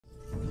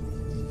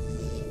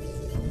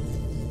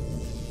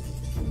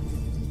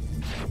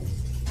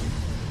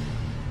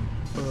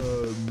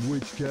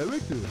Which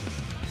character?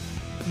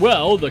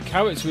 Well, the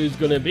character is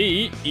going to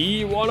be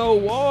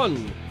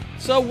E-101.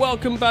 So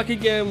welcome back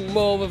again,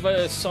 more of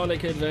a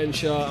Sonic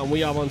adventure, and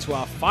we are on to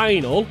our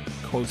final,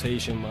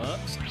 quotation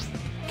marks,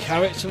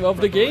 character of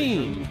the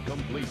game.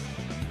 Complete.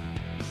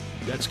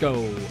 Let's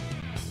go.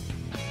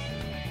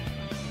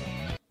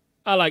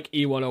 I like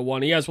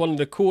E-101. He has one of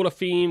the cooler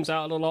themes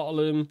out of a lot of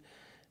them,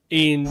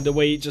 in the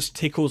way it just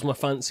tickles my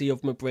fancy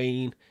of my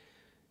brain.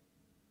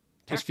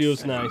 Just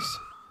feels nice.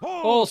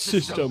 All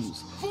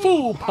systems,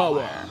 full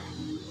power.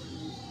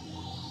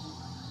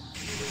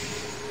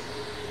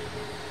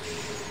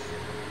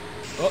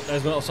 Oh,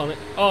 there's Metal Sonic.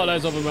 Oh,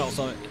 there's other Metal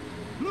Sonic.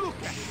 Look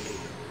at me.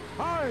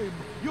 I'm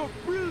your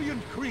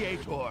brilliant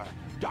creator,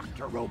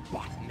 Dr.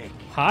 Robotnik.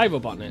 Hi,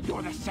 Robotnik.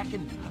 You're the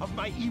second of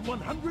my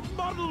E-100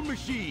 model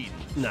machines.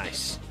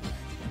 Nice.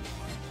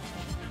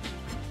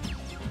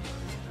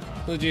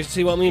 So do you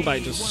see what I mean by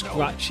it just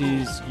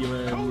scratches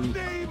your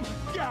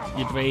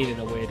brain in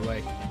a weird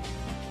way?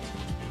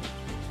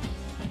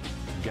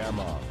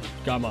 Gamma.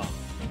 Gamma.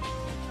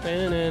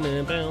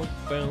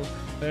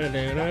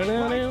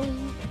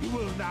 You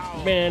will now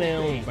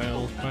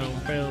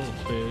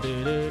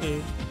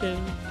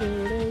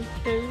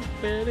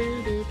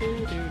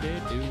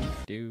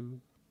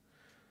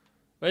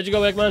Where'd you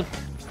go, Eggman?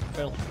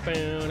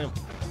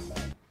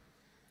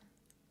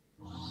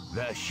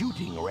 The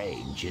shooting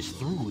range is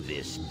through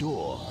this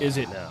door. Is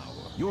it now?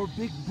 Your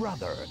big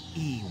brother,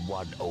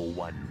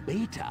 E-101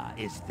 Beta,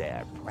 is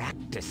there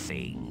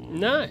practicing.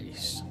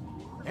 Nice.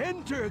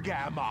 Enter,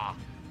 Gamma.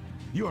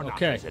 You're not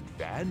Okay. as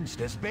advanced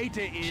as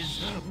Beta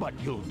is, but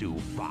you'll do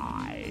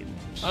fine.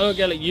 I don't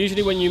get it.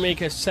 Usually when you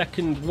make a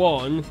second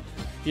one,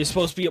 you're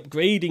supposed to be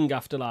upgrading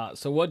after that.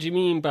 So what do you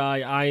mean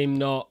by I'm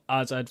not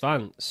as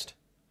advanced?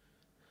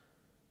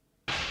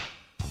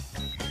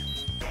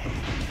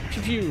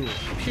 Pew,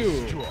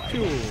 pew, pew,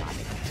 pew.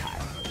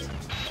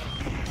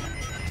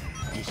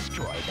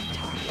 Destroy the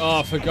target. Oh,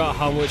 I forgot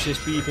how much this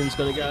beeping's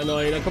going to get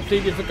annoying. I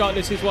completely forgot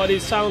this is what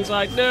it sounds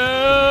like.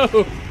 No!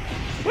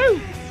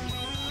 Woo!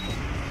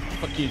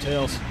 Fuck you,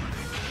 Tails.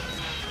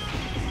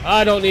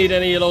 I don't need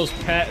any of those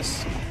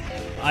pets.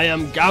 I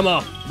am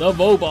Gamma, the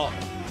robot.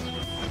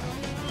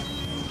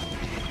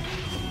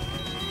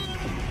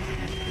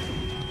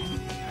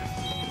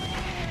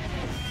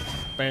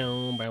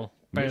 Bow, bow,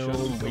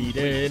 bow. We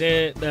did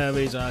it. There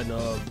is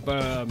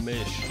another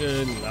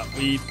mission that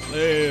we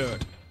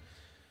cleared.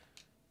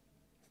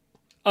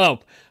 Oh,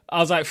 I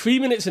was like 3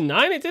 minutes and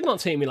 9. It did not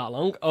take me that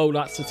long. Oh,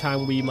 that's the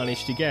time we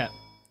managed to get.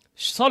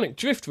 Sonic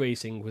Drift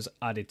Racing was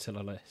added to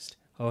the list.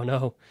 Oh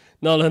no,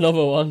 not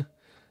another one.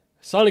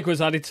 Sonic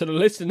was added to the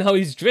list and now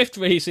his Drift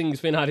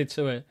Racing's been added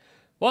to it.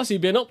 What's he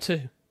been up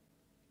to?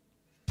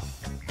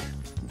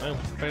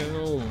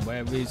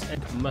 Where is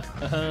Eggman?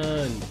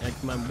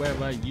 Eggman, where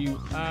are you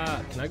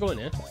at? Can I go in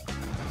here?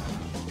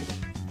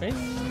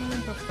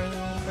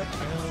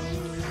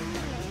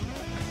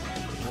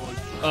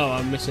 Oh,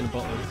 I'm missing a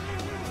button.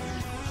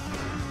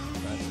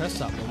 Right, press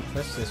that one,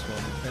 press this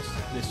one, press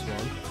this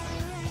one.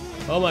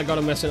 Oh my god,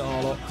 I'm messing it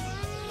all up.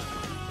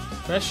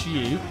 Press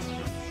U.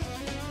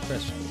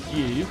 Press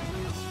U.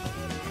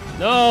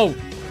 No!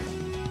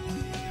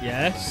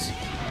 Yes.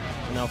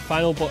 And now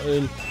final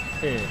button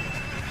here.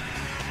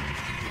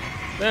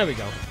 There we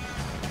go.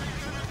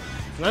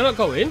 Can I not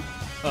go in?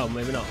 Oh,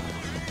 maybe not.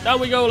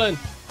 Down we go then.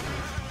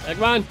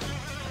 Eggman.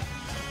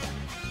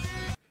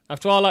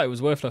 After all that, it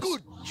was worthless.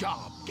 Good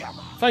job,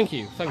 Gamma. Thank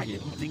you, thank I you.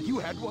 didn't think you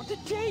had what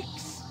it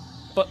takes.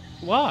 But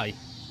why?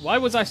 Why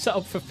was I set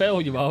up for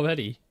failure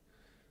already?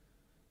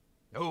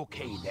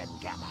 Okay then,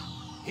 Gamma.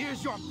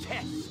 Here's your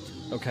test.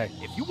 Okay.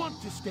 If you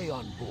want to stay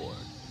on board,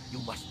 you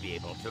must be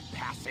able to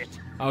pass it.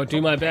 I'll do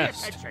my Pay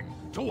best. attention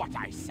to what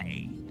I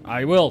say.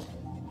 I will.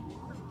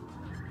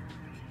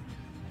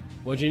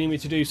 What do you need me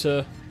to do,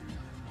 sir?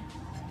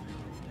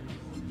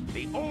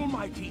 The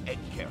almighty egg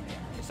carrier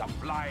is a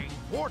flying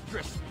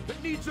fortress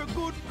that needs a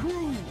good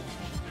crew.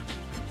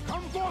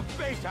 Come forth,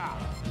 Beta.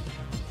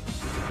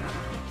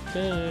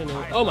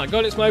 Oh my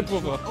god, it's my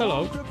brother.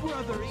 Hello. Older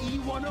brother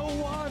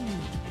E-101.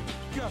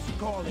 Just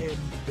call him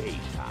Beta.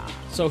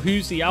 So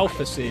who's the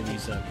Alpha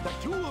series then? The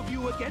two of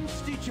you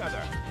against each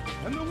other,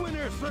 and the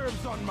winner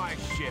serves on my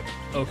ship.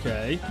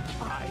 Okay.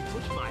 I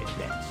put my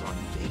bets on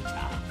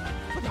Beta,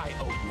 but I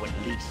owe you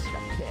at least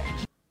a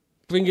bet.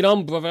 Bring it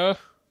on, brother.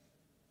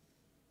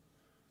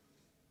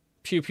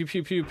 Pew, pew,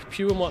 pew, pew,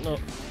 pew, and whatnot.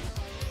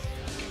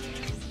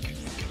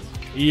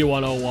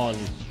 E-101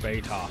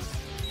 Beta.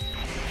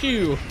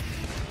 Pew.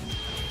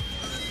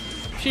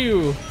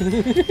 Pew.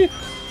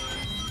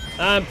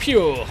 And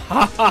pew.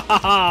 Ha ha ha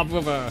ha,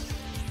 brother.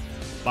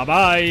 Bye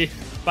bye.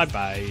 Bye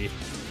bye.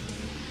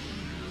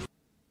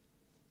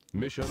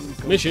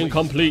 Mission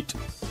complete.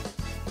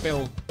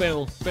 Bow,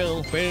 bow,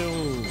 bow,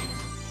 bow.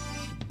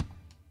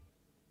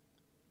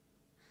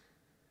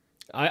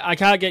 I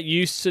can't get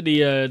used to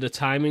the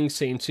timing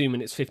saying 2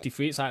 minutes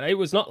 53. It's like it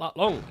was not that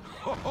long.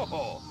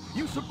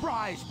 You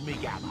surprised me,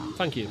 Gamma.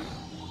 Thank you.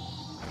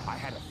 I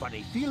had a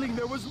funny feeling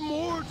there was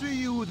more to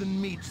you than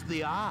meets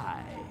the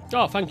eye.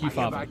 Oh, thank you, I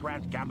hereby Father.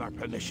 grant Gamma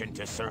permission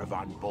to serve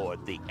on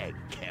board the egg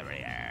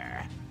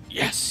carrier.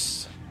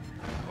 Yes.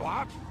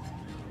 What?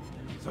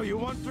 So you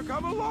want to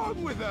come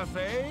along with us,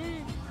 eh?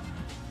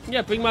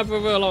 Yeah, bring my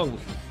brother along.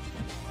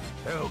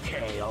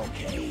 Okay,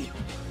 okay.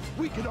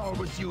 We could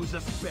always use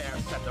a spare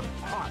set of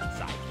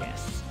parts, I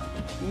guess.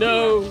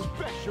 No. You have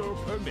special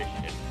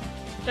permission.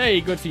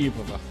 Hey, good for you,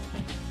 brother.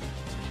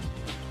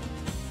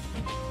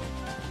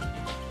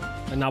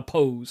 And now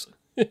pose.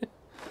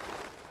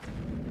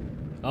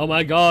 Oh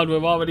my god,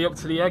 we're already up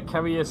to the egg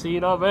carrier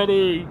scene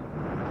already.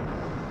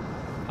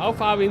 How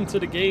far into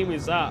the game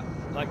is that?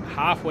 Like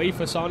halfway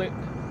for Sonic?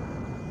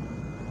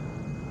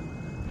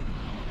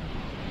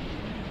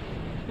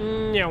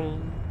 Meow.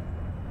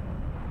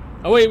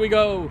 Away we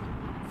go.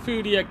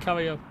 Through the egg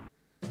carrier.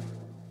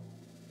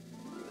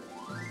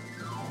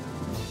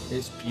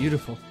 It's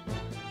beautiful.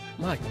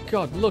 My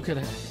god, look at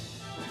it.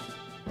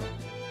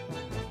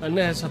 And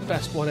there's our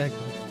best one egg.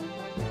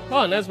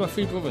 Oh, and there's my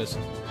three brothers.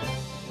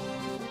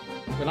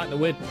 We're like the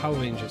weird Power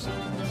Rangers.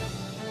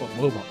 But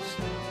robots.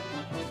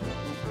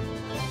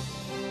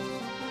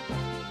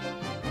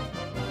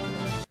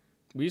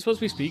 Were you supposed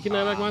to be speaking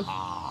there, Eggman?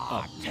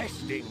 Ah,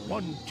 testing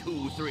 1,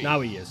 2, 3.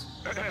 Now he is.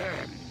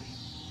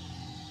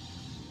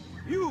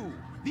 You,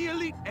 the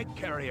elite egg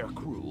carrier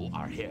crew,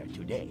 are here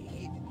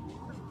today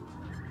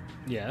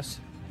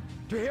Yes.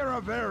 to hear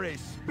a very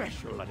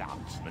special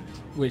announcement.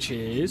 Which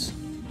is...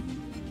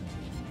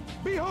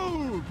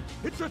 Behold,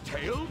 it's a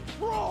tailed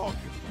frog.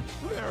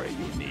 Very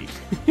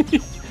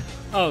unique.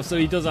 Oh, so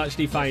he does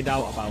actually find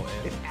out about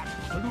it. It's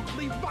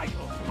absolutely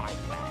vital to my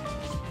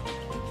plans.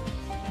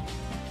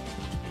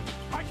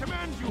 I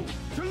command you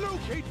to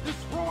locate this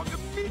frog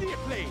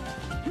immediately.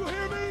 You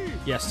hear me?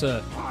 Yes,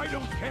 sir. I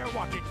don't care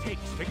what it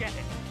takes to get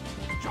it.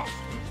 Just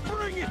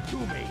bring it to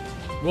me.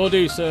 Will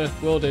do, sir.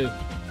 Will do.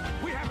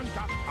 We haven't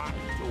got time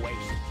to waste.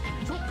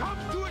 So come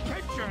to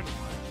attention.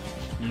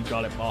 You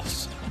got it,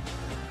 boss.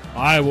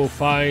 I will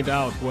find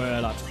out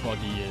where that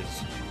froggy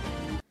is.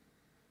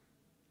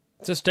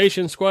 It's a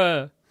station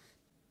square.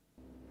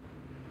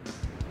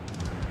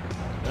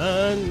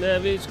 And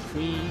there is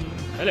Queen.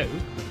 Hello.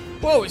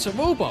 Whoa, it's a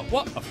robot.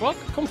 What? A frog?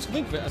 Come to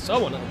think of it, I saw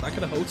one at the back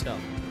of the hotel.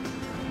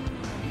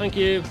 Thank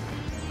you.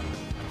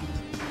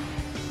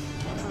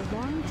 A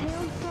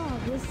long-tailed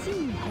frog was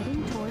seen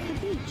heading toward the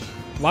beach.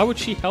 Why would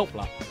she help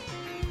that?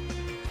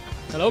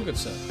 Hello, good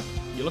sir.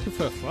 You're looking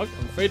for a frog?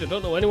 I'm afraid I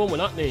don't know anyone with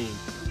that name.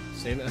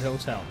 Staying at a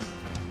hotel.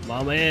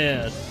 My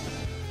man.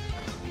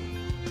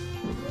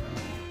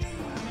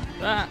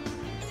 Ah.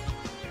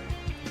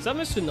 Is that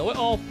Mr.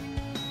 Know-It-All?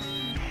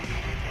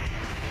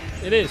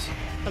 It is.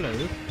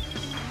 Hello.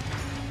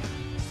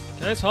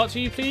 Can I talk to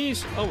you,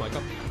 please? Oh my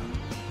god.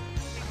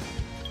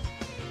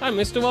 Hi,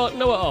 Mr.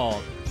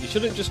 Know-It-All. You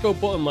shouldn't just go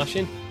button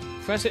mashing.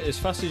 Press it as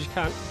fast as you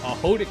can, or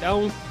hold it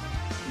down.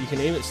 You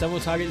can aim at several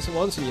targets at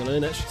once and you'll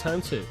earn extra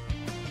time too.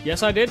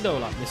 Yes, I did know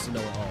that, Mr.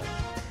 Know-It-All.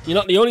 You're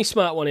not the only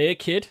smart one here,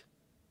 kid.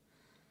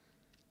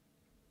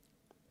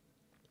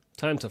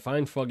 Time to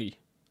find Froggy.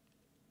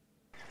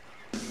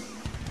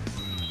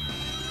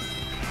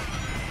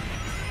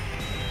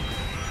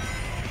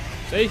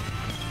 See?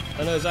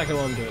 I know exactly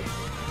what I'm doing.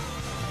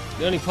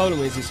 The only problem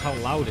is how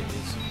loud it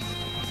is.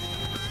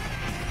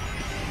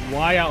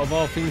 Why out of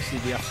all things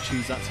did we have to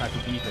choose that type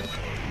of beeping?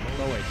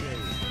 Go away.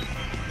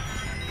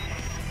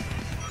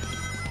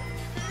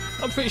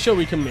 I'm pretty sure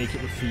we can make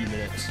it with 3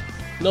 minutes.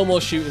 No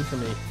more shooting for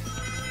me.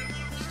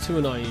 It's too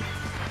annoying.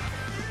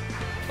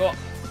 Oh.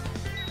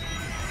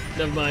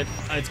 Never mind.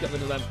 I had to get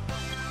rid of them.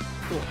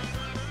 Oh.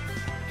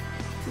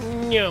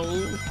 No.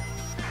 Look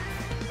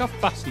how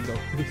fast he goes.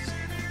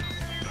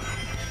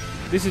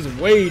 This is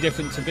way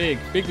different to Big.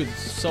 Big was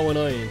so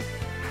annoying.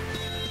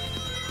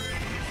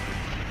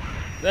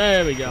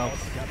 There we go.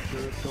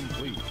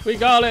 We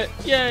got it!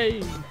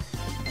 Yay!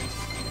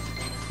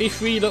 Be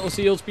free, little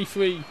seals, be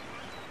free.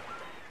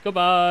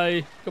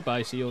 Goodbye.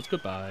 Goodbye, seals,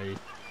 goodbye.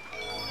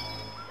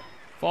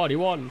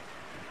 41.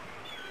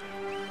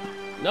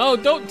 No,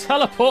 don't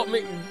teleport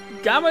me.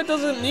 Gamma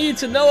doesn't need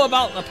to know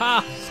about the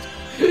past.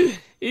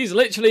 He's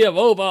literally a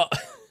robot.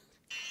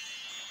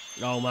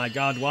 Oh my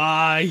god,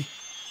 why?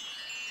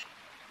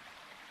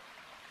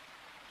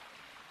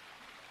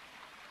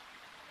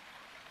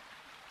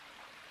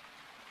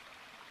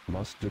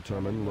 Must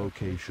determine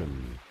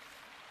location.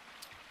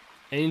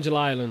 Angel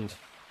Island.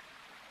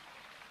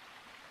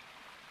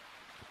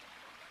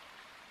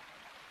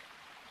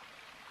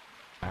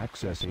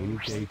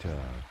 Accessing data.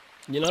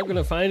 You're not going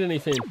to find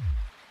anything.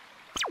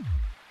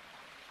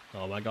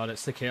 Oh my god,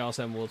 it's the Chaos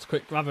Emeralds.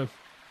 Quick, grab him.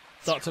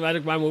 Dr.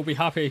 Eggman will be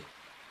happy.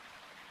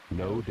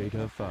 No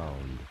data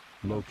found.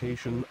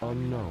 Location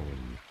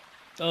unknown.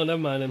 Oh,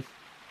 never mind him.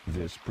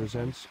 This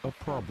presents a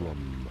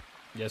problem.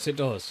 Yes, it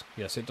does.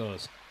 Yes, it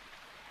does.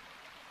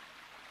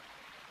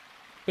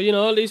 But you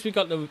know, at least we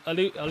got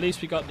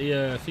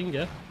the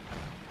finger.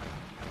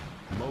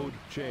 Mode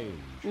change.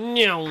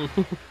 Meow.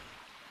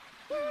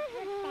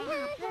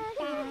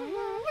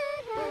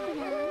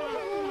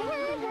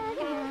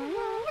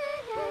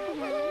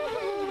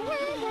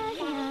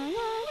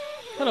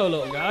 Hello,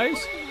 little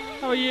guys.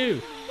 How are you?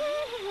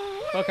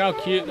 Look how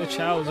cute the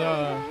chows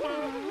are.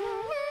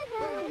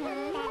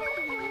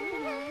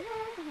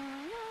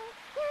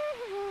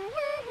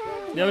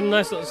 You having a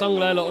nice little song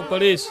there, little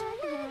buddies?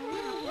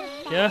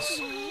 Yes?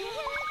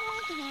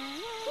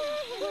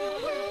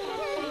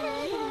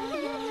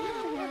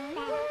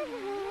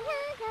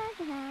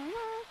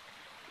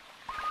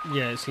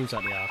 Yeah, it seems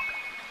like they are.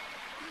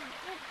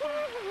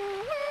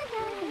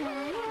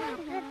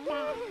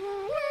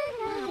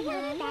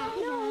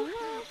 No,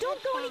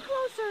 don't go any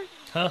closer.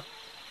 Huh?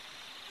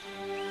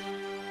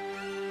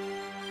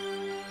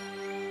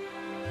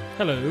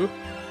 Hello.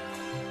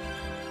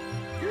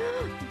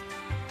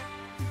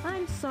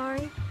 I'm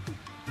sorry.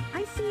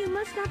 I see you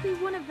must not be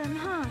one of them,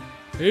 huh?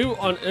 Who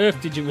on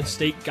earth did you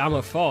mistake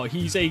Gamma for?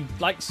 He's a,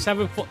 like,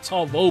 7 foot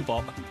tall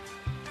robot.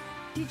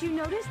 Did you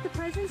notice the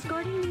presence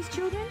guarding these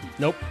children?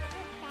 Nope.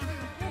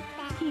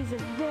 He's a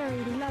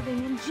very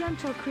loving and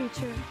gentle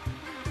creature.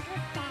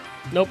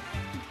 Nope.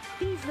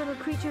 These little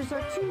creatures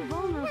are too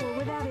vulnerable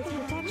without its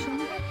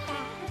protection.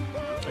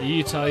 Are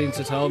you trying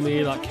to tell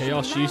me that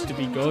chaos used to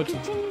be good?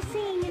 Continue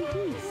seeing in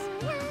peace.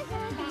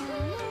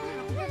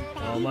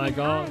 Oh my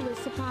god. I was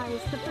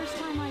surprised the first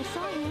time I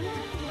saw him.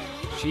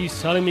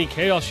 She's telling me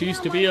chaos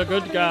used to be a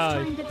good guy.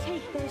 Trying to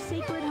take their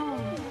sacred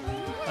home.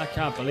 I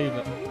can't believe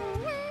it.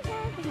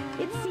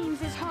 It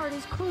seems his heart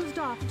is closed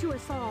off to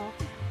us all.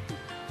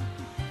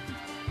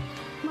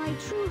 My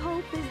true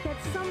hope is that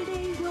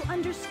someday we'll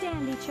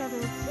understand each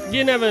other.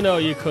 You never know,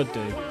 you could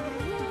do.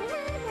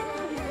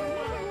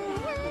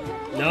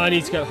 Now I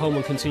need to get home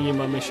and continue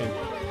my mission.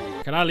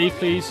 Can I leave,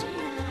 please?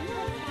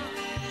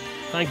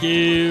 Thank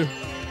you.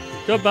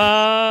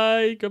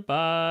 Goodbye,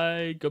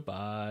 goodbye,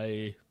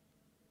 goodbye.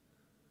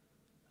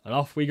 And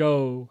off we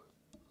go.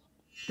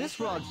 This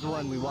frog's the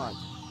one we want.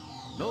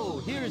 No,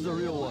 here's the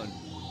real one.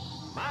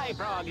 My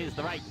frog is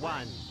the right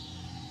one.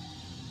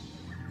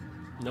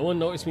 No one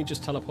noticed me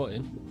just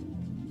teleporting.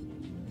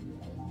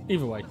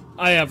 Either way,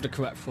 I have the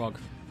correct frog.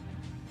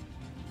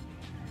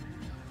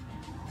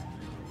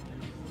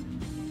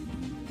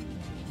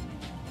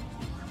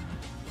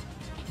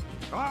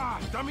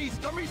 Ah, dummies,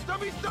 dummies,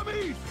 dummies,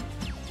 dummies!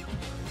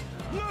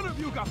 None of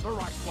you got the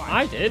right one.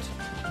 I did.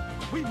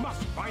 We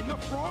must find the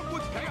frog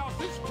with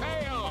Chaos's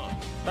tail.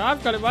 But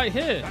I've got it right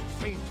here. That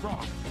same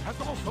frog has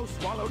also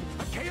swallowed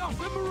a Chaos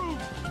Emerald.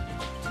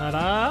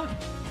 Ta-da!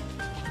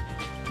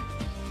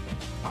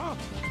 Huh?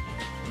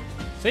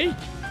 See?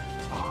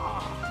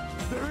 Ah,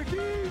 there it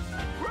is,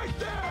 right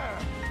there.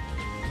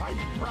 I'm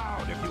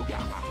proud of you,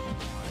 Gamma.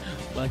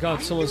 My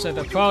God, someone said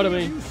they're You proud of were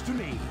me. used to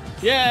me.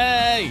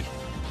 Yay!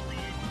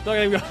 Look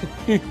at him go.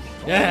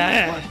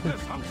 Yeah!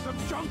 This hunks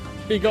of junk.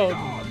 Be gone.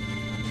 God.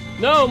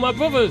 No, my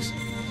brothers!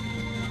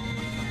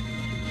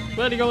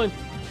 Where are they going?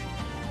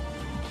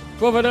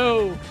 Brother,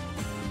 no!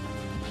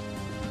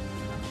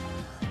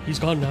 He's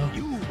gone now.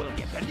 You will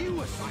get a new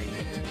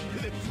assignment.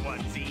 This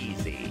one's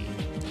easy.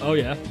 Oh,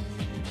 yeah.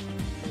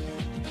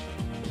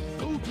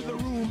 Go to the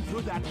room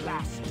through that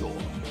last door.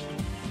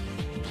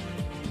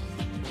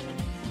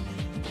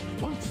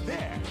 Once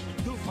there,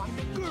 you'll find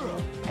a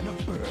girl and a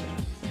bird.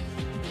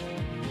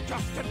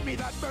 Just send me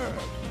that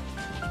bird.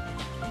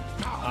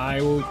 Now,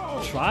 I will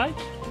go. try,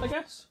 I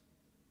guess.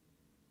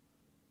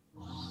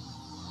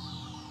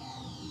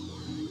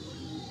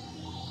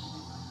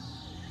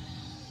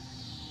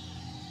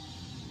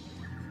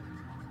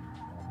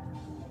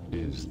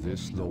 Is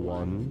this the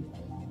one?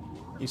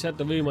 You said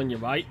the room on your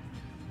right.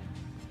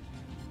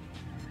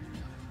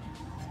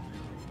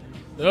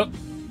 Nope.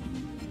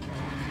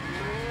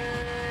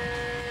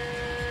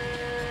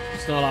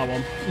 It's not that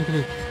one.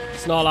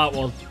 It's not that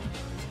one.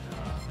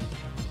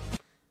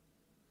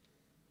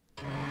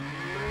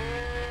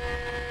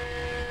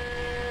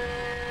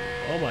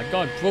 Oh my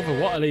God, brother,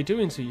 what are they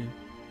doing to you?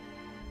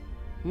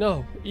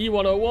 No,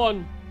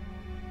 E-101.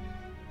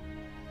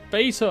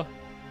 Beta.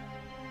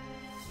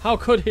 How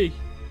could he?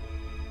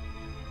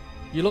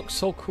 You look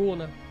so cool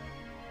now.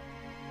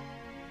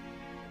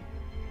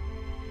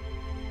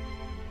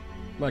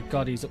 My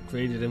God, he's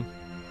upgraded him.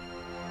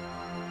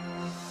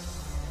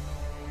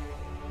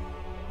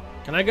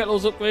 Can I get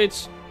those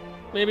upgrades?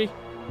 Maybe?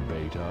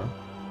 Beta?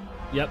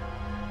 Yep,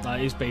 that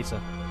is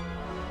Beta.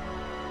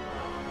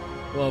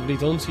 What have they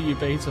done to you,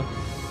 Beta?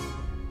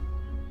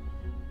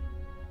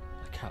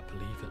 I can't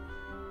believe it.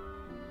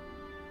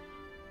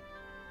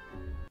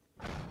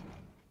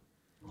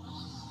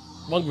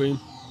 Wrong room.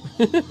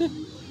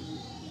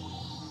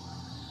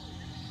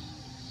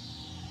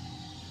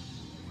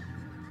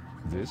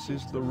 This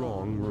is the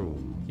wrong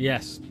room.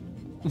 Yes.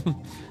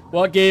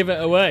 What gave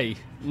it away?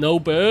 No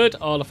bird,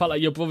 or the fact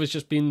that your brother's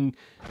just been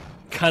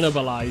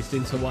cannibalized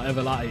into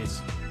whatever that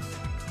is?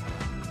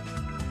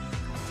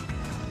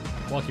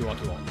 Walkie,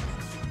 walkie, walkie.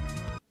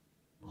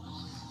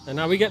 And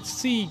now we get to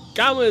see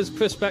Gamma's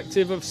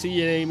perspective of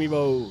seeing Amy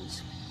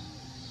Rose.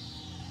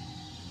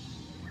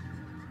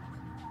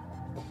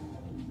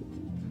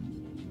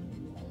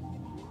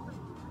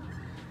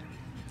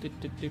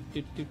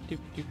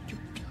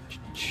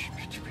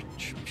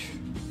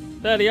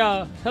 There they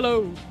are.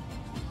 Hello.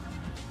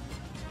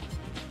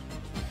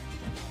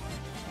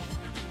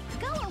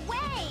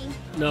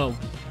 No.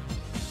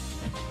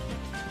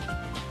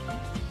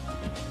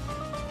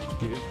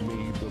 Give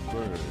me the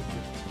bird.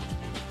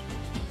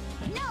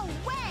 No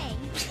way!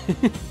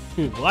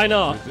 Why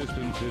not?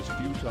 Resistance is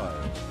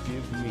futile.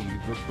 Give me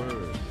the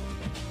bird.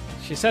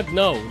 She said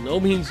no. No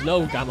means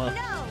no, Gamma.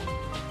 No!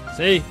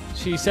 See?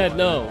 She said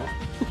no.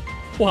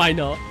 Why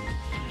not?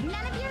 None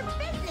of your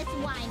business,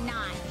 why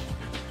not?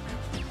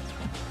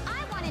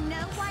 I want to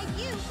know why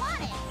you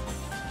want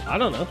it. I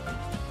don't know.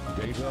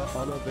 Data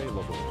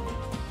unavailable.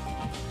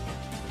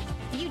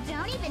 You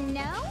don't even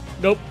know?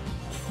 Nope.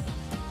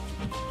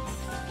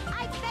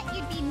 I bet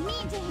you'd be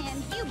mean to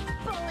him, you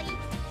bully.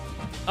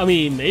 I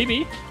mean,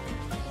 maybe.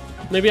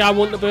 Maybe I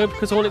want the bird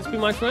because I want it to be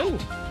my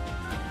friend.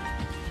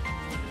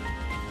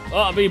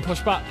 Oh, I'm being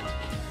pushed back.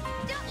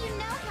 Don't you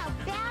know how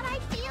bad I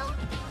feel?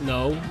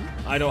 No,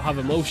 I don't have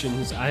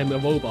emotions. I am a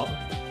robot.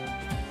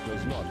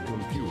 Does not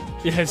compute.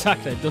 Yeah,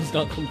 exactly. It does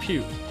not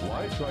compute.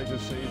 Why try to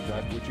save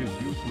that which is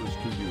useless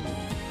to you?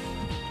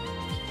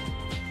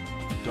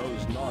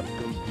 Does not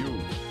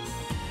compute.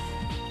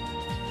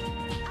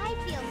 I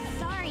feel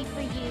sorry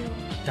for you.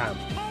 Damn.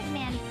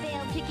 Eggman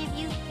failed to give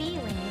you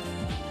feelings.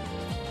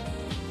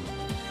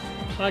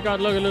 My God,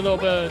 look at the little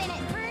Wait a bird.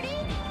 minute,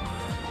 Birdie.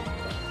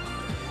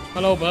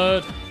 Hello,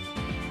 bird.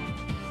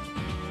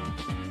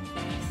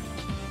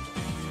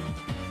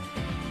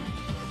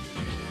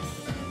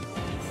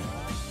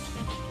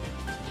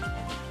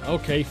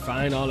 Okay,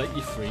 fine. I'll let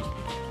you free.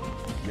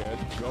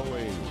 Get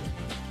going.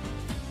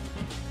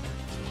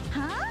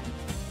 Huh?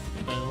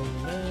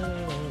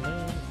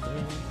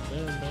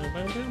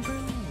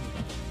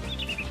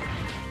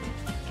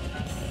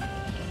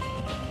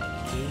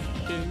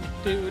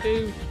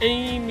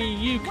 Amy,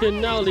 you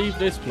can now leave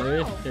this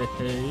place.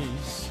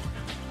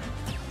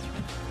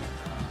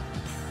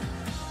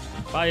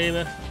 Bye, Amy.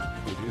 It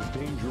is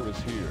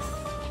dangerous here.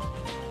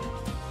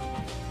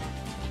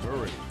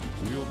 Hurry.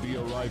 We'll be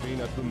arriving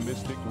at the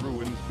Mystic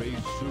Ruins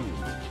base soon.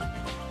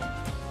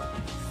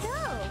 So,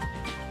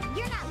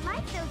 you're not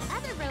like those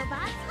other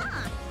robots,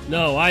 huh?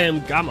 No, I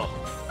am Gamma.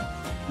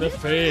 The You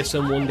fierce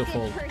and really are a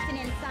wonderful. good person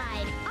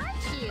inside,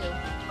 aren't you?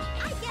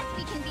 I guess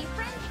we can be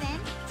friends then.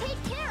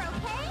 Take care,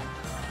 okay?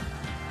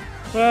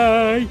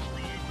 Bye.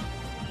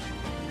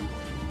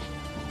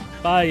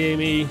 Bye,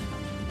 Amy.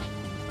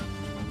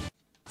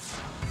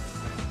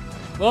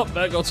 Well,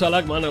 better go tell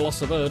Eggman I lost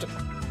the bird.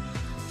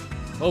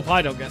 Hope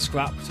I don't get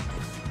scrapped.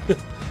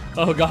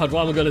 Oh God,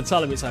 what am I going to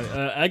tell him? It's like,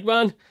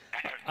 Eggman?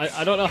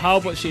 I don't know how,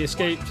 but she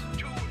escaped.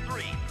 2,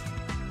 3.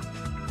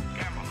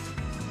 Gamma,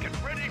 get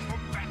ready for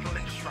battle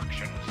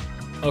instructions.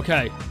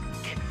 Okay.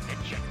 Get the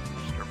jet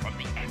booster from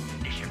the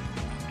ammunition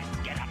room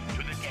and get up to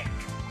the deck.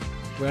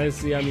 Where's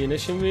the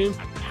ammunition room?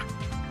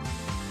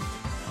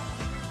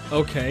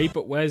 Okay,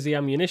 but where's the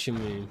ammunition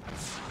room?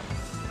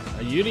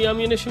 Are you the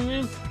ammunition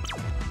room?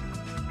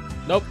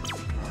 Nope.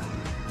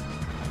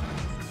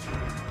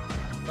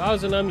 If I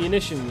was an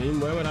ammunition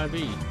room, where would I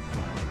be?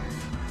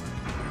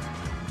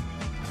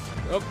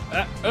 Up,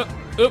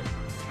 up.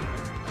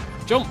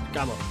 Jump,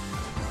 Gamma.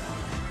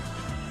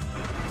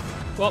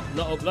 Well,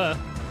 not up there.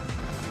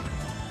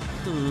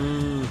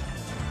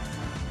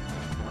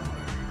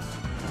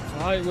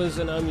 If I was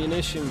an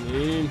ammunition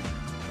room,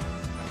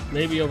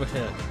 maybe over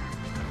here.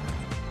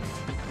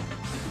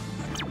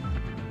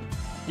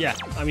 Yeah,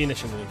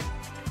 ammunition room.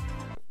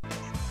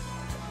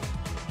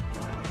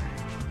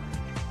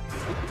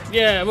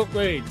 Yeah,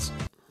 upgrades.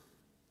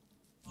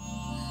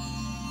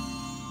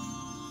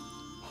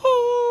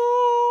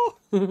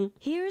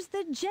 Here's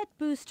the jet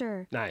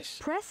booster. Nice.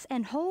 Press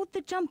and hold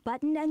the jump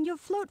button and you'll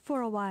float for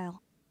a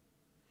while.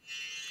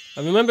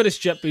 I remember this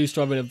jet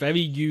booster having a very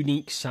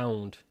unique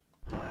sound.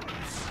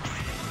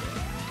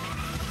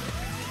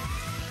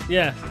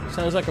 Yeah,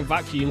 sounds like a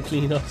vacuum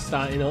cleaner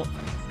starting up.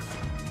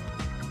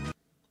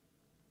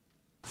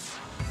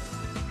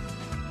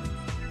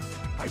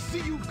 I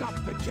see you got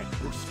the jet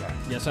booster.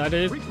 Yes, I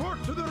did.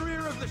 Report to the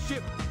rear of the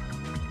ship.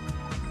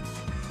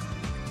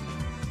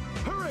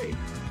 Hurry!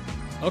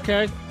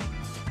 Okay.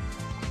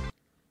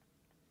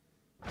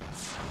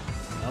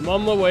 I'm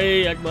on my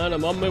way, Eggman.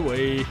 I'm on my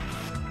way.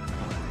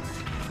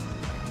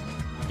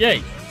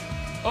 Yay!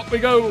 Up we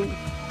go!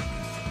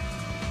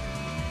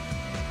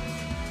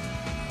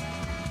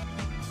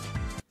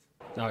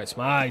 Now it's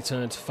my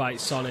turn to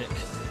fight Sonic.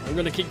 I'm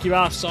gonna kick you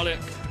off, Sonic.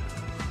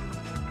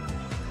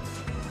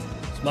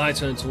 It's my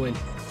turn to win.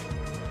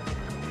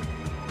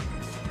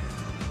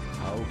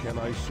 How can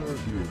I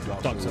serve you,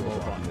 Dr. Dr.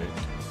 Robotnik?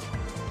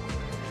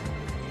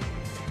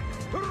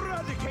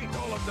 Eradicate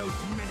all of those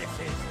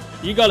menaces.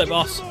 You got it, Give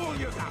boss. them all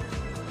you got.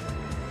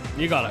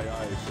 You got Aye, it.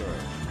 aye, sir.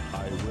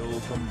 I will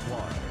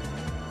comply.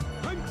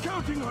 I'm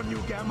counting on you,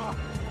 Gamma.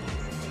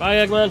 Bye,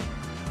 Eggman.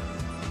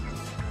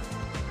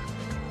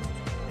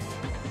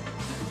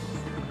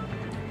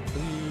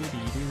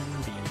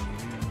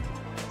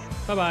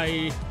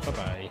 Bye-bye.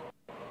 Bye-bye.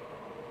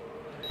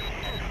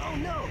 Oh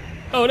no!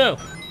 Oh, no.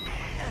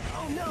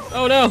 Oh no!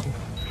 Oh, no.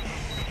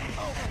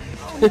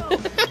 Oh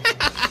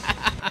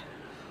no!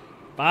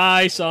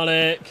 Bye,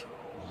 Sonic.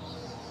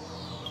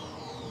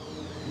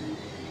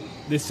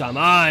 This time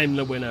I'm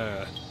the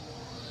winner.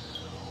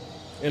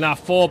 In our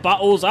 4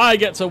 battles, I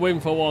get to win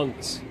for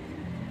once.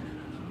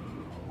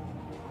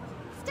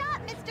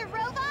 Stop, Mr.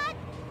 Robot!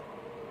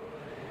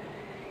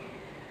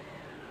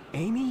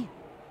 Amy?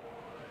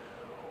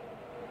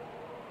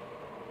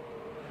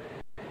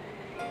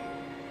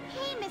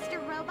 Hey,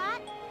 Mr. Robot.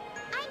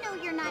 I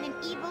know you're not an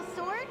evil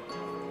sword.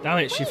 Damn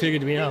it, she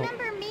figured me out.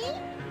 Remember me?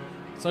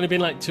 It's only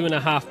been like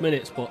 2.5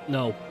 minutes, but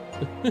no.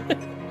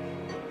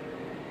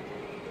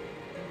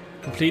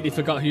 Completely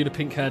forgot who the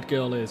pink-haired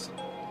girl is.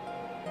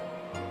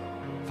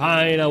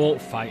 Fine, I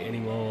won't fight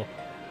anymore.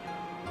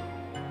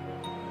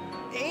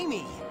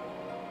 Amy!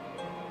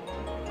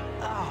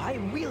 Oh, I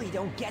really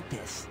don't get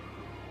this.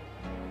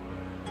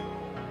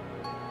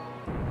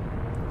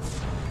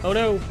 Oh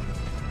no!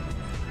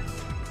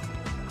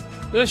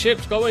 The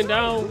ship's going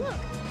down! Look,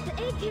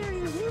 the egg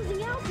carrier is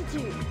losing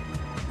altitude.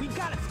 We've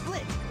got to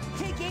split.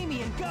 Take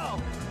Amy and go.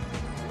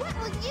 What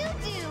will you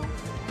do?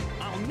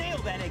 I'll nail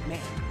that Eggman.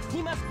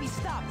 He must be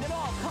stopped at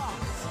all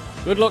costs.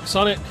 Good luck,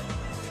 Sonic.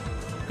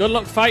 Good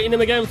luck fighting him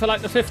again for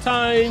like the 5th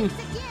time.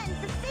 Thanks again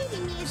for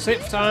saving me.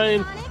 6th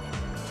time. Sonic.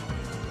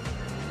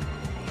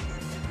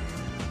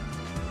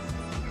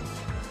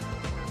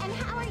 And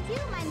how are you,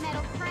 my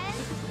metal friend?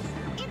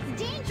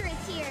 It's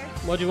dangerous here.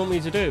 What do you want me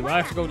to do? Why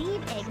I have to not go.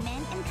 leave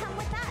Eggman and come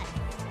with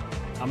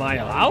us? Am I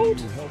allowed?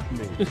 You help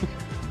me.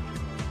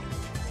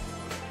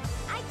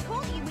 I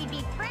told you we'd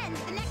be friends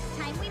the next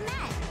time we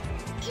met.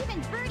 Even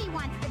Birdie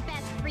wants the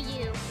best for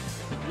you.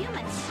 You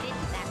must ditch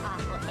that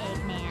awful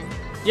Eggman.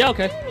 Yeah,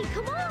 okay. Amy,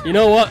 come on. You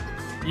know what?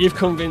 You've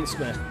convinced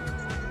me.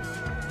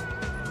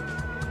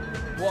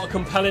 What a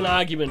compelling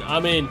argument.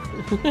 I'm in.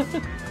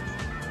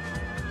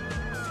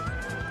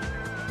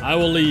 I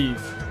will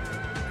leave.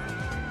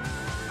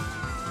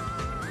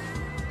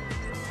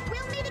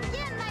 We'll meet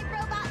again, my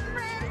robot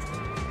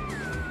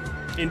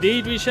friend.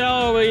 Indeed we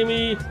shall,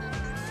 Amy.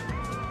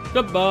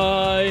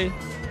 Goodbye.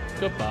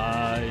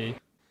 Goodbye.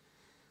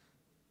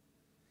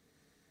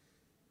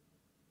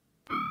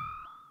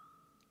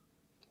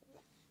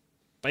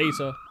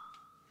 Beta.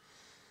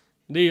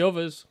 The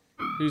others,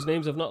 whose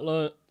names I've not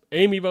learnt.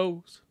 Amy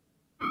Rose.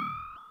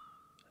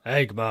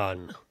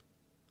 Eggman.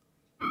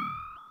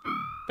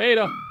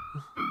 Beta.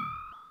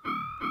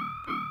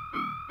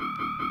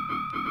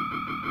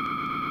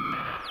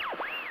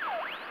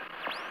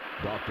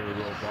 Dr.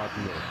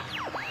 Robotnik.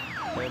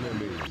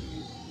 Enemy.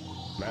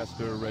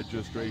 Master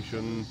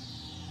registration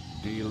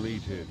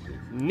deleted.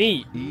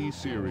 Neat.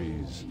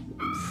 E-series.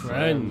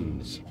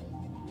 Friends.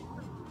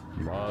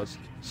 Must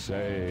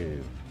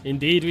save.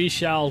 Indeed we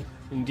shall.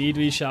 Indeed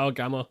we shall,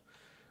 Gamma.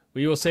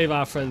 We will save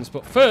our friends.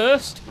 But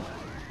first,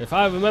 if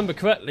I remember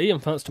correctly,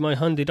 and thanks to my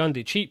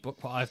handy-dandy cheat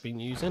book what I've been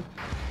using,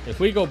 if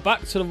we go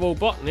back to the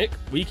Robotnik,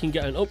 we can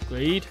get an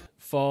upgrade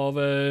for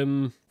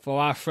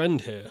our friend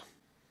here.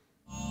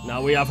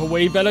 Now we have a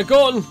way better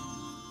gun.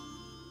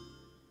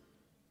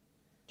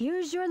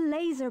 Here's your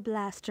laser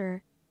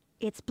blaster.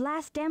 Its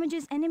blast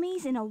damages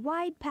enemies in a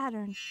wide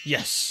pattern.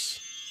 Yes.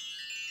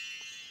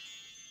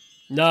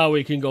 Now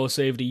we can go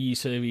save the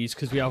E-series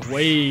because we have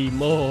way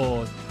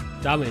more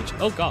damage.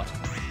 Oh god.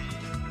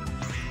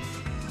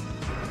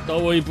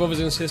 Don't worry,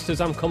 brothers and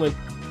sisters, I'm coming.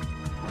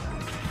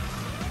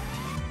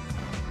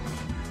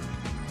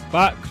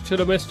 Back to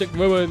the Mystic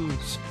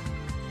Ruins.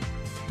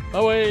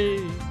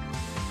 Away.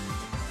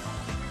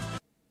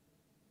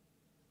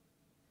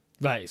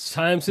 Right, it's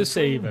time to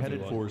save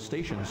Headed everyone. for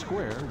Station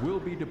Square will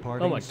be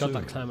departing Oh my god, soon.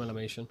 that climb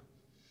animation.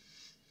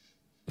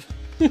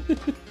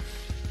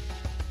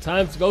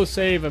 Time to go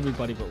save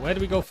everybody, but where do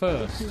we go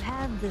first? You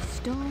have the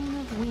Stone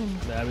of Wind.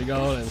 There we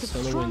go, then. Gusts of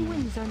Stone of strong Wind.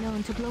 winds are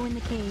known to blow in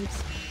the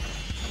caves.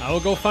 I will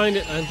go find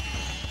it then.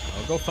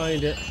 I'll go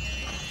find it.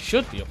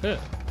 Should be up here.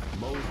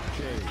 Mode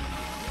change.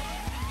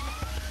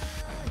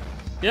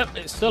 Yep,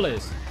 it still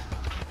is.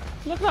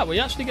 Look at that, we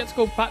actually get to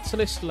go back to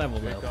this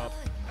level now. Pick up.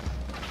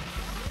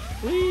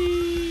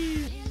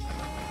 Whee!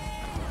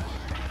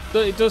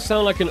 It does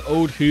sound like an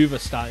old Hoover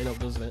starting up,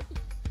 doesn't it?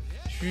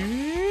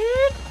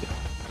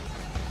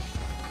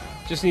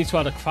 Just need to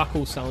add a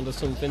crackle sound or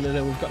something, and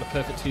then we've got the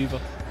perfect Hoover.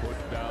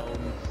 Put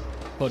down.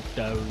 Put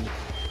down.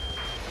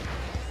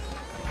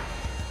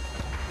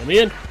 Let me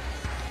in.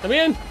 Let me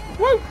in.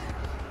 Woo!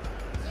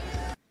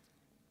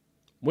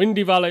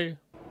 Windy Valley.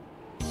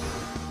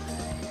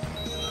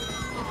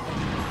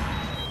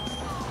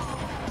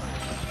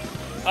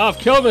 I've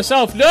killed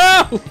myself.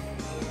 No!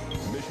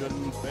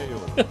 Mission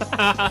failed.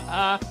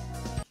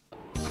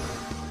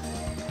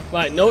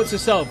 Right, note to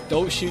self,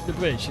 don't shoot the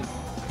bridge.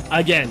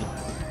 Again.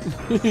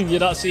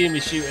 You're not seeing me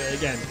shoot it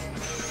again.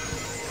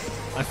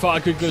 I thought I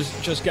could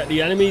just get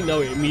the enemy.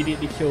 No, it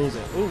immediately kills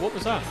it. Oh, what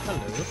was that? Hello.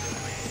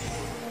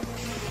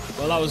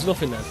 Well, that was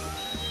nothing then.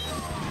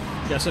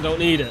 Guess I don't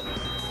need it.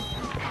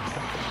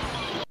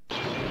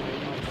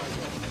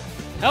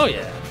 Hell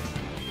yeah.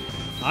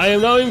 I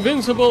am now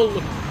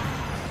invincible.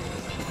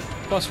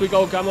 Across we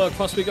go, Gamma.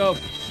 Across we go.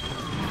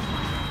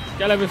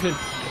 Get everything.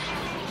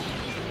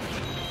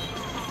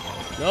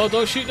 No,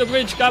 don't shoot the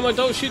bridge, Gamma.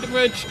 Don't shoot the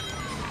bridge.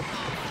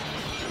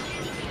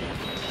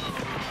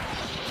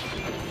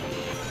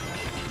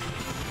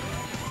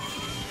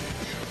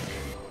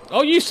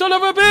 Oh, you son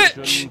of a bitch!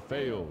 Mission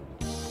failed.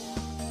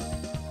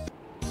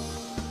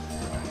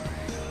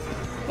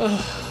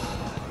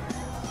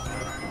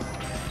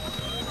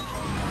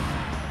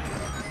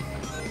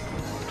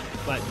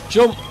 Right,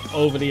 jump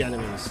over the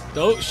enemies.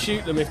 Don't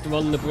shoot them if they're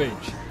on the bridge.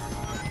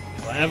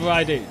 Whatever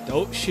I do,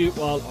 don't shoot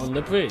while on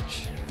the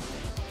bridge.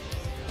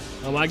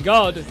 Oh my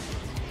god.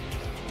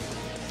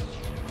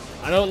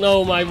 I don't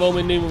know my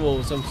Roman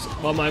numerals.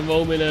 Well, my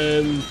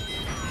Roman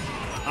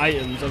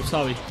items, I'm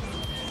sorry.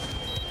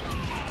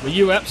 Were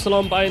you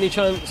Epsilon by any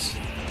chance?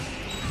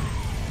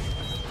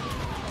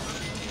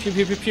 Pew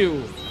pew pew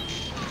pew.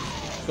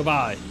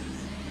 Goodbye.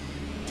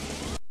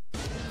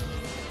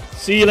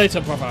 See you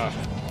later, brother.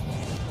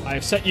 I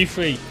have set you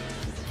free.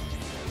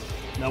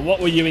 Now what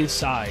were you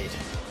inside?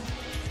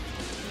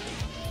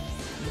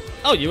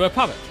 Oh, you were a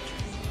parrot.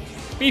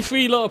 Be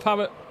free, little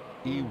parrot.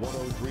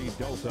 E-103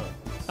 Delta.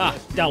 Ah,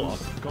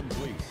 Delta.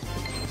 Complete.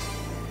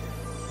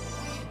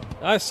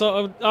 I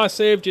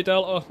saved you,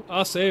 Delta.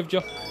 I saved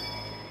you.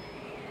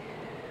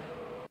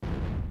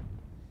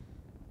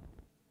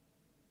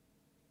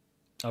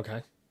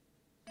 Okay.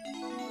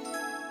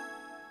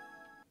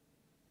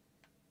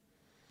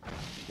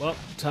 Well,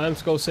 time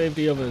to go save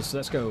the others.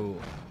 Let's go.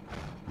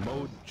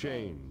 Mode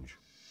change.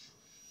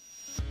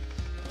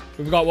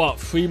 We've got what?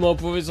 3 more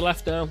brothers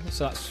left now.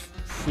 So that's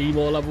 3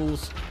 more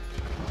levels.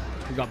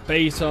 We've got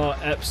Beta,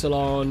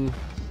 Epsilon,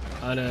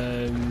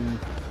 and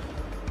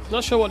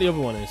not sure what the other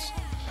one is.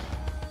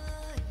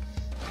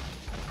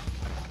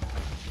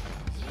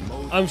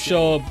 I'm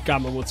sure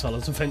Gamma will tell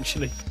us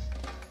eventually.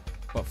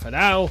 But for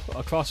now,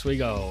 across we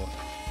go.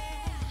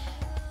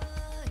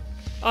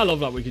 I love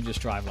that we can just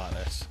drive like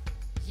this.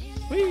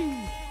 Whee!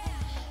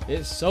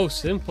 It's so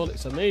simple,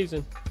 it's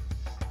amazing.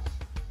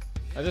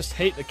 I just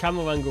hate the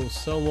camera angles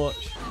so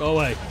much. Go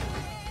away.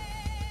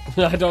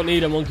 I don't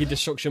need a monkey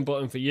destruction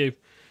button for you.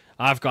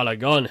 I've got a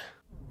gun.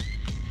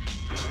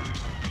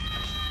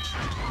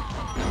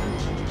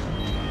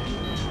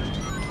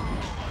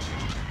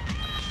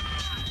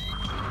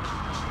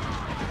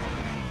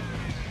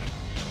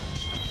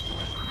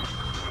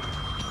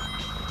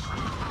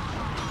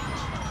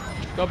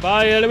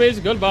 Goodbye, enemies,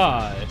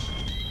 goodbye.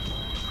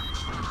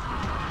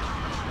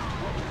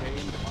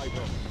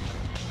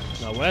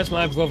 Now, where's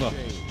my brother?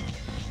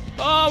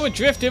 Oh, we're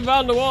drifting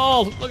round the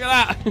wall. Look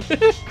at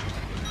that.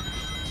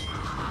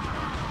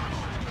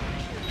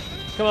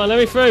 Come on, let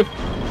me through.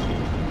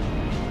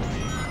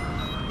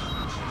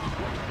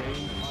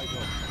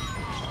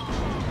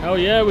 Hell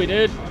yeah, we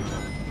did.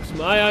 It's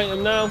my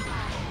item now.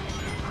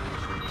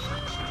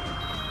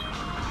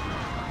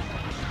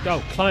 Go,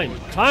 climb,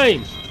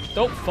 climb.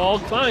 Don't fall,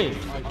 climb.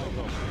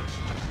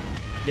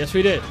 Yes,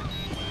 we did.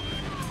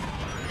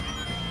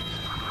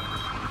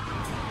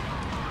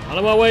 Out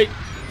of my way.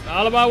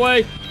 Out of my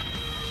way.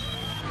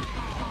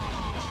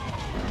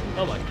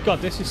 Oh my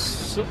god, this is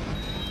so...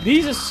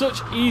 These are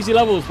such easy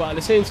levels, but at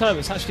the same time,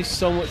 it's actually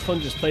so much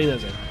fun just playing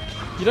as it.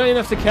 You don't even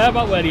have to care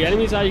about where the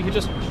enemies are, you can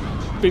just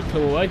boot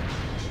them away.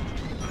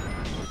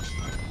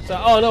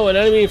 So, oh no, an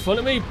enemy in front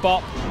of me,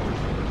 bop.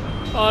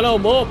 Oh no,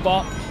 more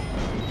bop.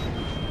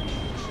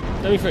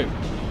 Let me through.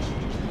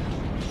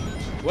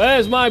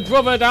 Where's my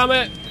brother, damn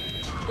it?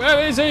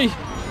 Where is he?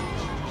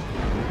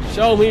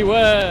 Show me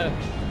where.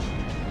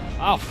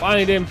 I'll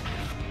find him.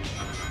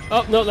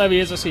 Oh, no, there he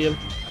is, I see him.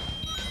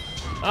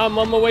 I'm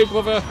on my way,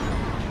 brother.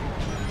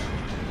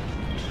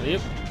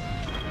 Alley-oop.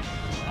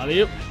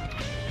 Alley-oop.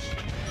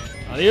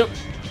 Alley-oop.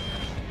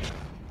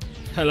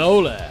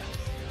 Hello there.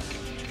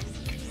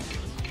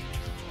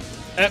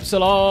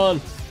 Epsilon.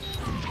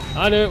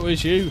 I knew it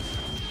was you.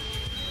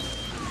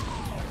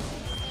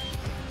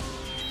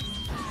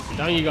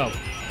 Down you go.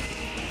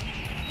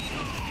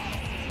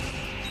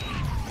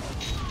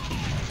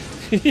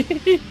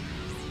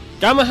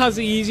 Gamma has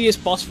the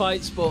easiest boss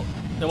fights, but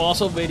they're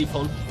also really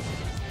fun.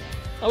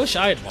 I wish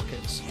I had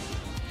rockets,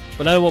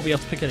 but then I won't be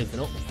able to pick anything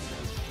up.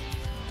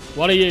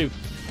 What are you?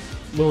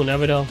 We'll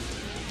never know.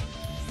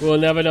 We'll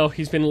never know.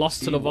 He's been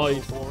lost to the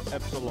void.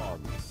 Epsilon.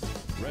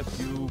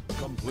 Rescue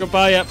complete.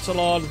 Goodbye,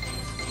 Epsilon.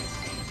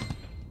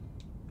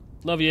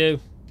 Love you.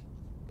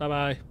 Bye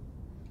bye.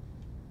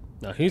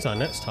 Now, who's our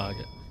next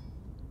target?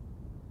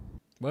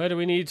 Where do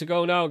we need to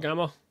go now,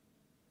 Gamma?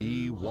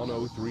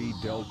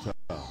 E-103 Delta.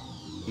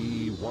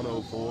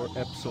 E-104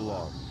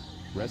 Epsilon.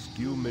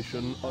 Rescue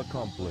mission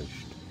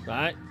accomplished.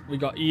 Right, we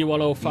got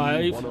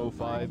E-105.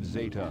 E-105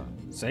 Zeta.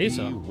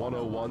 Zeta?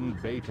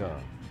 E-101 Beta.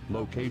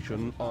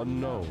 Location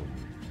unknown.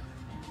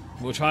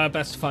 We'll try our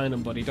best to find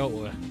them, buddy, don't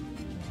worry.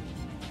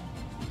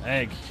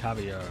 Egg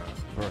carrier.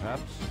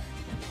 Perhaps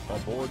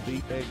aboard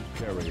the egg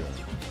carrier.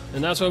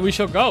 And that's where we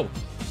shall go.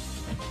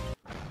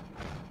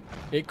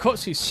 It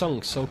cuts his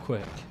song so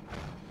quick.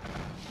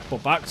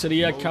 But back to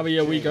the egg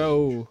carrier we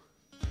go.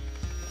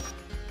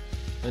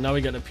 And now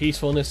we get the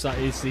peacefulness that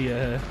is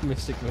the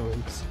Mystic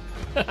Ruins.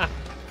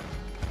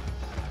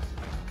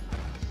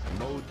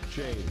 Mode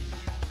change.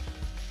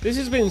 This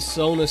has been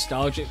so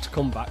nostalgic to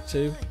come back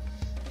to.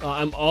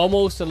 I'm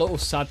almost a little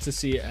sad to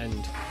see it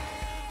end.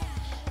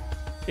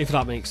 If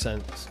that makes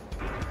sense.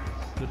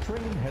 The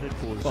train headed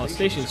for Well,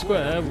 Station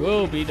Square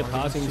will be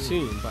departing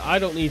soon, but I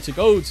don't need to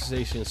go to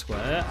Station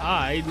Square.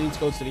 I need to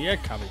go to the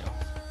egg carrier.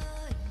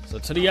 So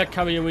to the egg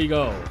carrier we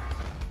go.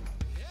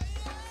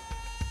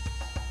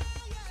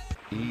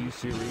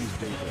 E-Series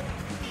data.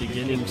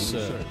 Beginning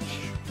search.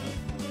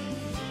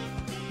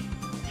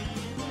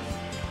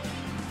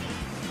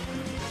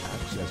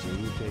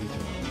 Accessing data.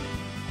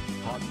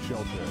 Hot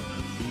shelter.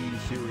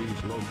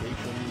 E-Series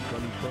location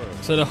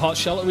confirmed. So the hot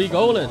shelter we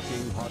go then.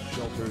 Unlocking hot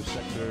shelter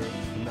sector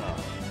now.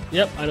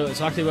 Yep, I know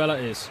exactly where that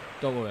is.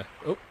 Don't worry.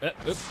 Oh,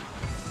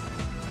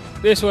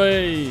 this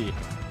way.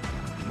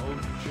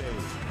 Mode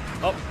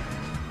change. Up.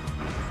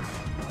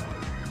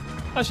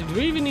 Actually, do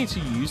we even need to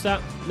use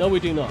that? No, we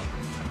do not.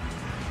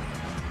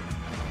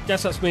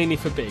 Guess that's mainly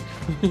for big.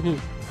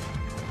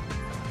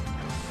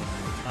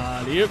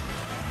 Alley-oop.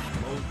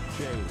 Mode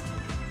change.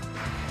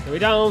 Are we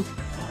down?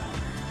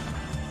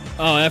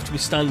 Oh, I have to be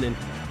standing.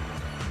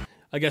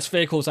 I guess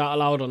vehicles aren't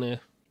allowed on here.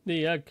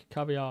 The egg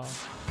caviar.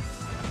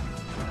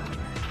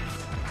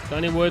 Got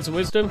any words of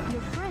wisdom?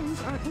 Your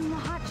friends are in the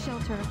hot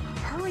shelter.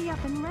 Hurry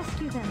up and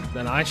rescue them.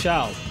 Then I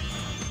shall.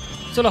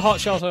 To the hot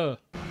shelter.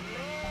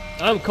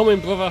 I'm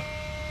coming, brother.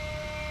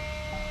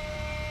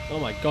 Oh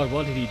my god,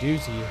 what did he do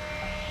to you?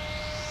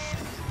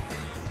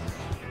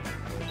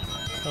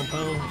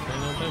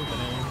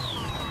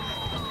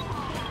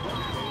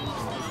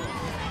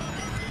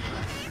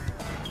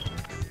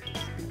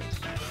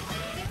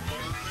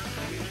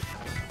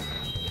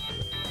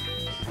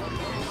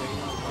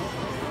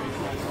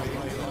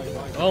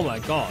 Oh my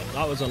god,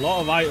 that was a lot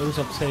of items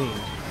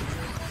obtained.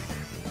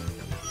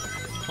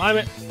 Climb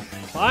it!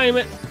 Climb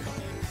it!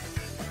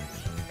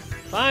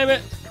 Climb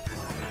it!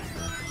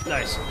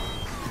 Nice.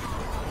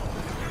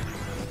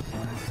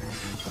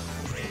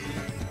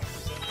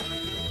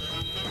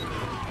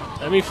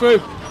 Let me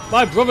through!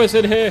 My brother's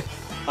in here!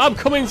 I'm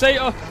coming,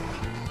 Zeta!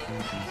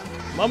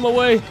 I'm on my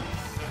way!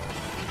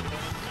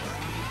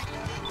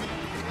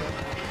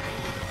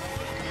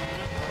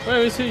 Where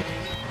is he?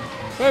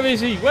 Where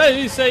is he? Where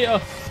is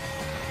Zeta?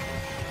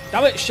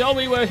 Damn it, show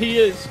me where he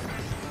is!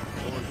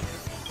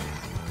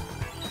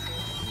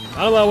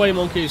 Out of my way,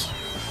 monkeys.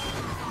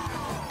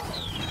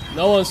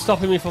 No one's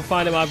stopping me from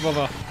finding my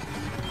brother.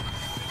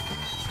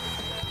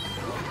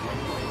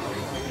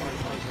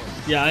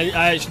 Yeah,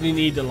 I actually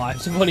need the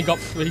lives. I've only got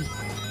 3.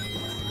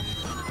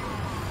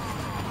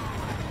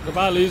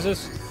 Goodbye,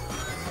 losers.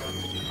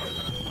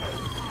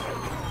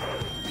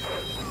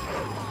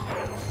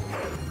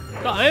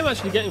 God, I am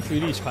actually getting through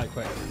these quite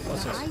quick.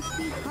 What's this?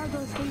 High-speed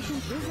cargo station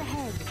is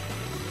ahead.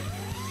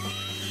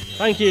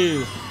 Thank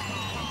you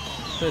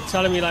for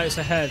telling me that it's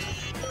ahead.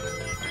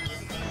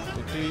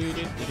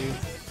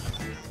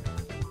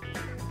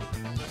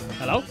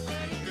 Hello?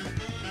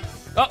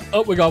 Oh,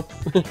 up we go.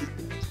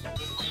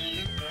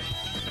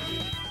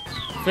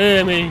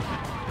 Fear me.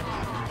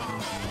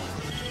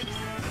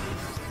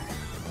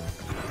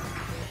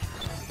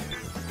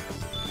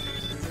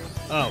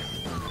 Oh.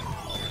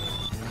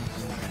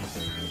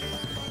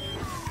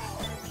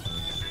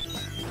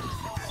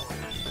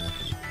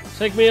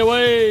 Take me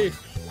away.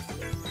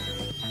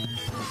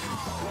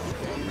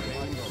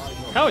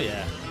 Hell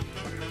yeah.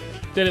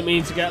 Didn't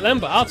mean to get them,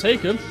 but I'll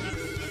take them.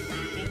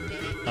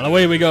 And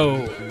away we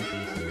go.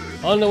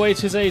 On the way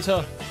to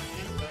Zeta.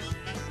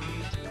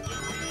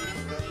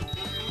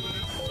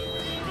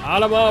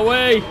 Out of my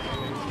way.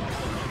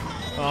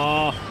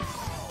 Oh.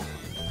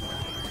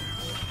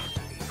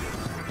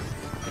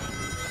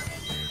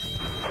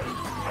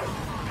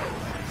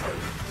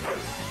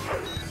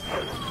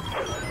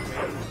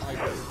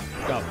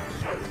 Go.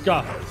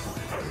 Go.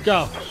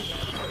 Go.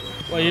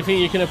 What, you think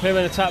you can appear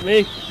and attack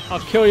me? I'll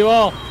kill you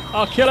all.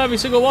 I'll kill every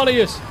single one of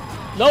you.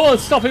 No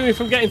one's stopping me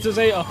from getting to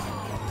Zeta.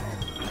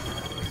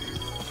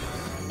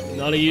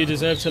 None of you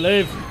deserve to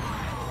live.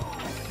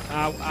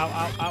 Ow, ow,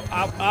 ow, ow,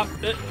 ow, ow.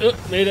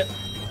 Made it.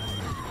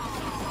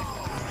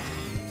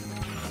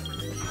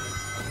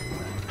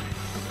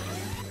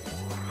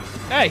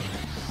 Hey.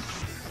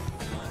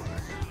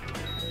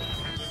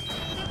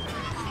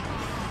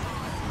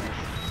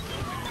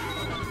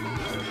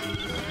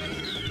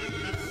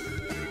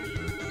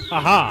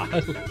 Aha.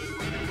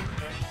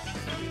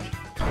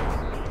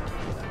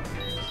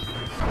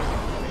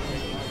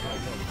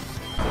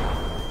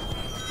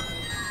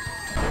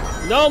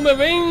 No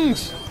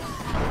Marines!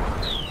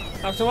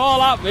 After all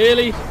that,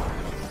 really?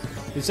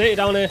 You see it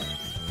down here?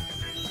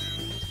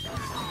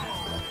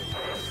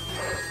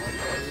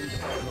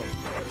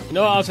 You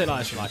know what? I'll take that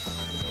extra life.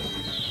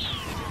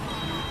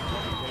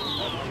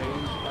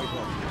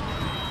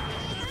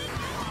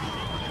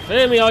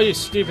 Fear me, all you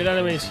stupid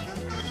enemies.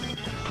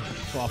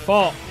 That's what I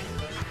thought.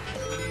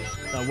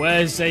 Now,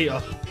 where's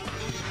Zeta?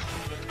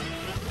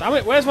 Damn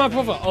it, where's my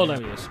brother? Oh,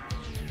 there he is.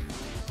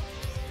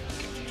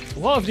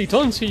 What have they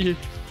done to you?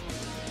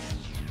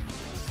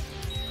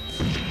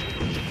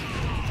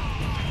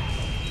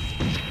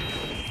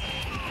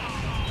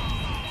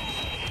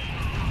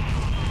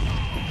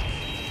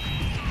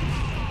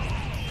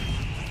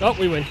 Oh,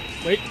 we win.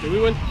 Wait, did we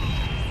win?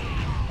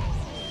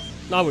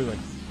 No, we win.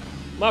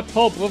 My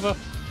poor brother.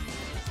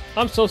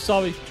 I'm so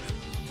sorry.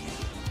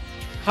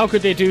 How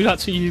could they do that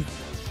to you?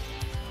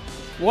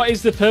 What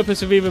is the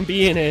purpose of even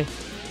being here?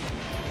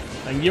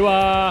 And you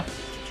are...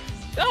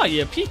 Oh,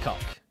 you're a peacock.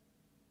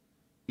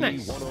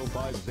 Nice.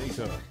 E-105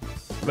 Zeta.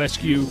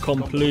 Rescue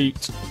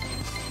complete.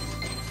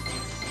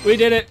 We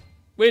did it.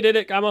 We did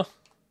it, Gamma.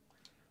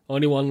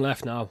 Only one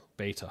left now,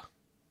 Beta.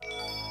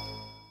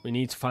 We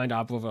need to find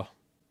our brother.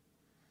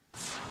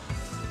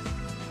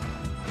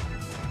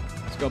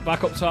 Let's go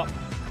back up top.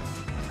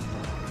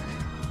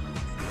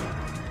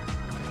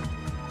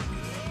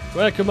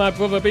 Where can my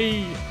brother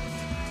be?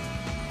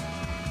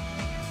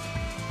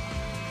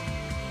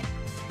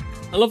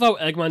 I love how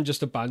Eggman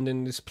just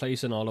abandoned this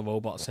place and all the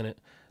robots in it.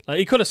 Like,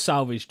 he could have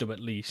salvaged them at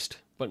least.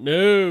 But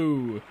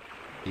no!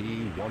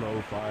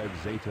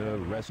 E-105 Zeta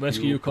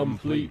Rescue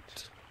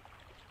complete.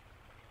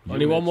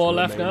 Only one more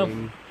left now.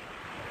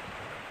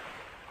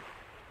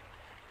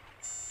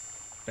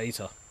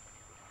 Beta.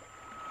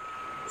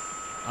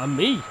 And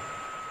me.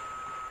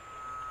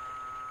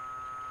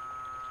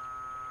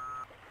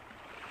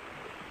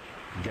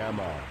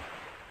 Gamma.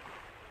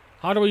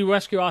 How do we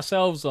rescue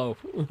ourselves, though?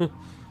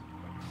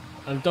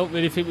 I don't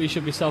really think we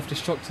should be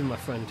self-destructing, my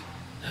friend.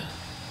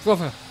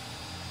 Brother.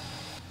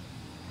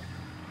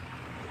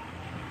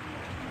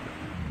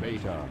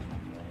 Beta.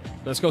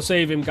 Let's go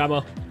save him,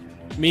 Gamma.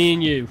 Me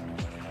and you.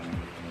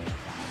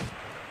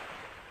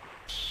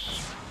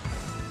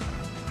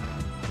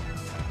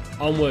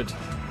 Onward.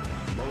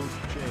 Most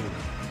chain.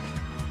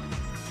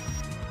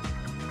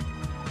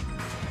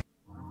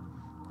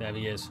 There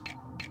he is.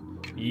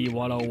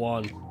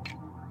 E-101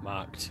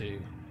 Mark II.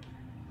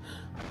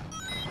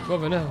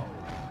 Brother, no.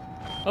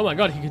 Oh my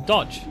god, he can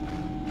dodge.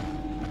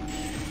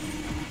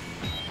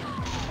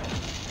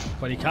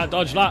 But he can't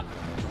dodge that.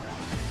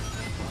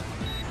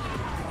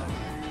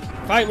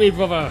 Fight me,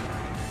 brother.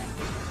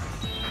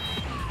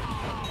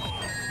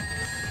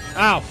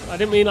 Ow, I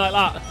didn't mean like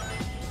that.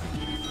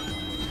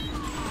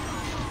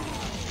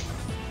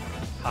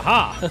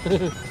 Haha.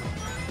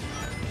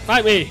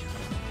 Fight me.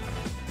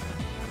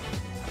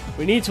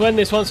 We need to end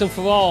this once and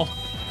for all.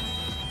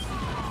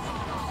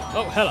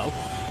 Oh, hello.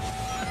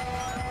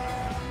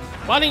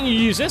 Why didn't you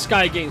use this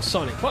guy against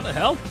Sonic? What the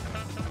hell?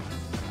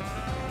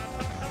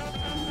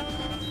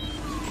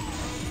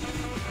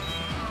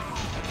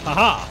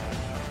 Haha.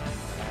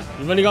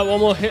 You've only got one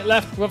more hit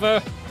left,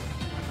 brother.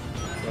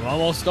 We're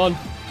almost done.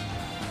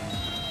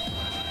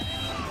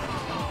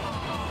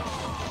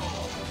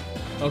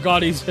 Oh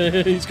god,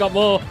 he's got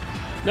more.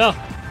 No.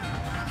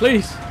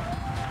 Please.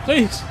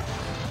 Please.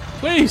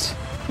 Please.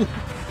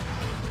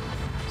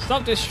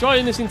 Stop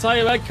destroying this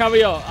entire egg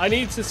carrier. I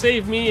need to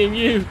save me and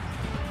you.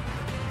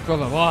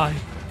 Brother, why?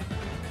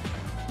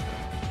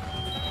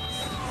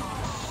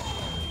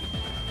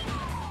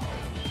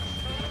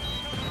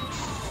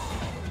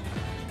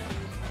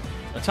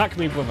 Attack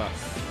me, brother.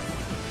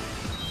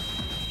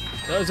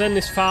 Let us end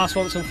this farce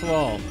once and for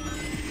all.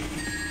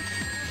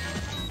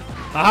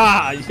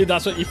 Aha!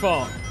 That's what you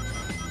thought.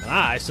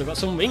 Ah, I still got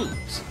some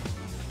wings.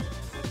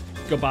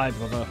 Goodbye,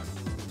 brother.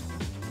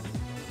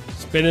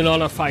 It's been an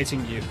honor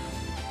fighting you.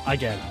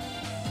 Again.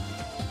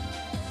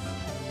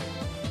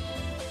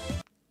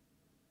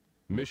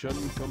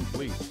 Mission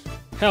complete.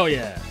 Hell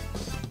yeah.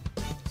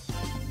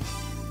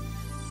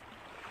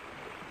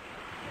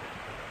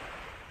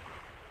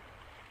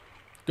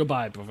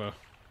 Goodbye, brother.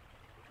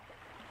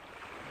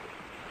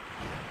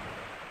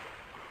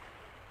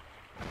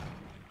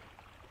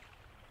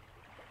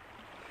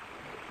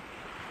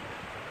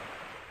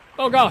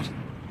 Oh god.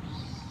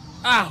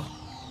 Ow.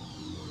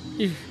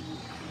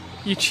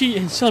 You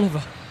cheating son of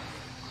a...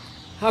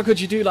 How could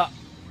you do that?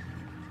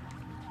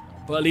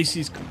 But at least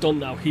he's done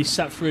now. He's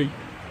set free.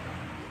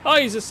 Oh,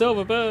 he's a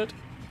silver bird.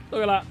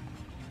 Look at that.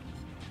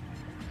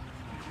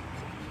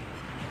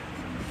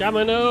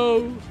 Gamma,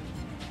 no.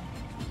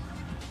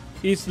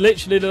 He's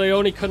literally the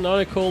only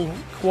canonical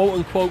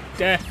quote-unquote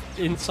death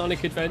in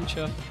Sonic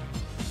Adventure.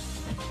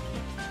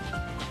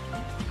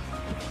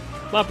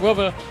 My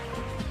brother.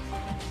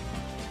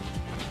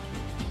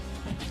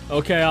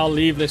 Okay, I'll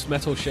leave this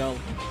metal shell.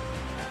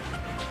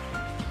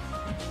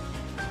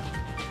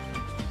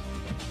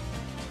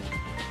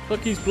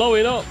 Look, he's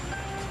blowing up.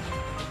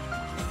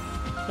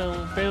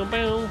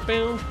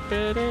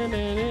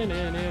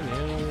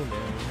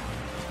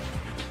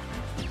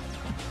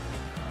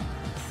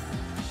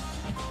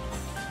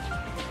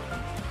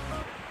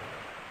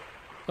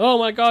 Oh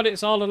my god,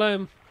 it's all of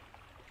them.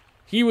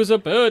 He was a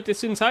bird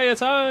this entire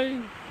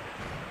time.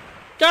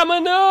 Gamma,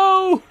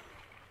 no!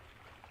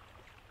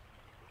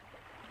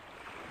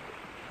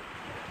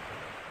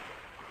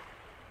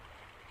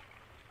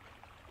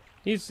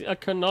 He's a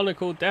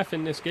canonical death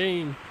in this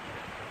game.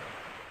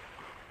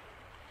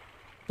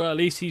 But at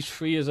least he's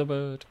free as a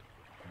bird.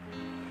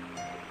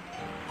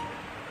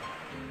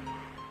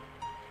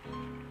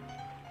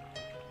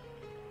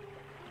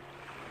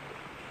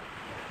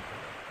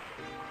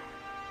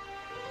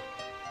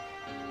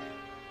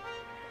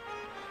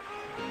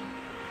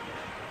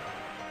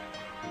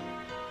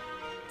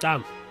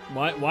 Damn,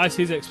 why is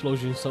his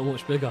explosion so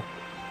much bigger?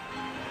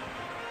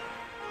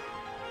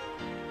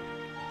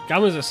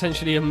 Gamma's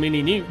essentially a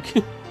mini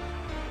nuke.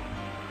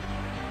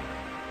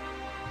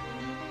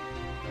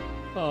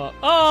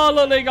 Oh,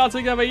 look, they got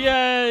together.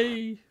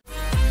 Yay!